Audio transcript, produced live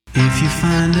If you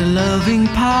find a loving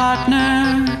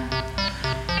partner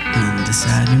and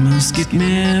decide you must get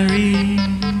married,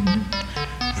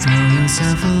 throw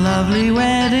yourself a lovely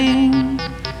wedding.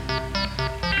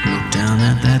 Look down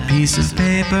at that piece of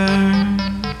paper.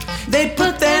 They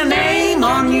put their name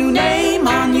on you, name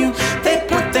on you. They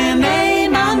put their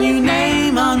name on you,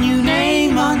 name on you,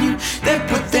 name on you. They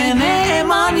put their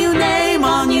name on you, name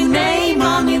on you, name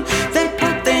on you. They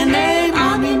put their name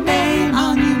on you, name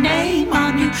on you, name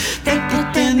on you. They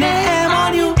put their name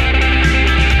on you.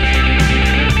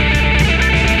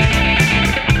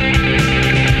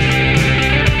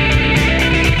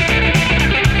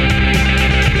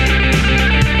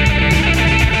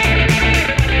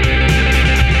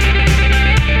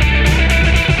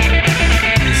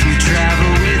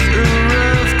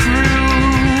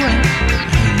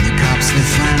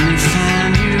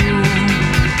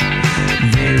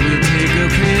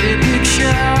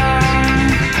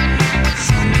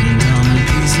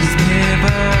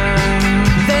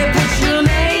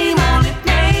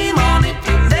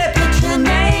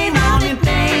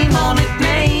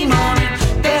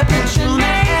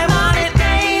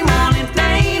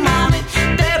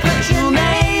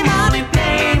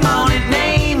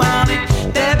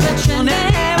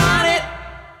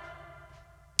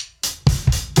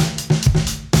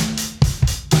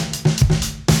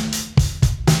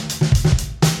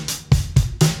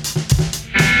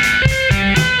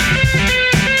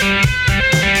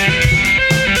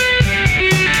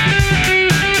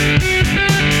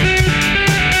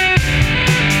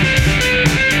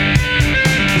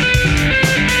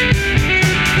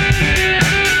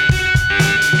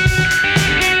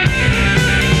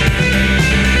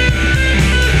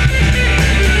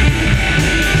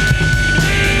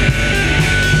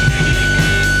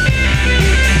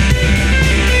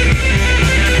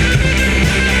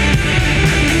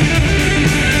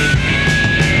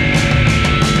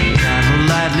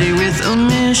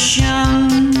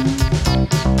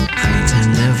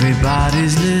 Pretend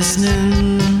everybody's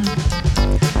listening.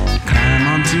 Climb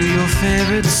onto your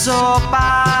favorite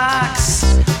soapbox.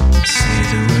 Say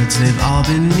the words they've all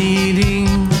been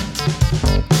needing.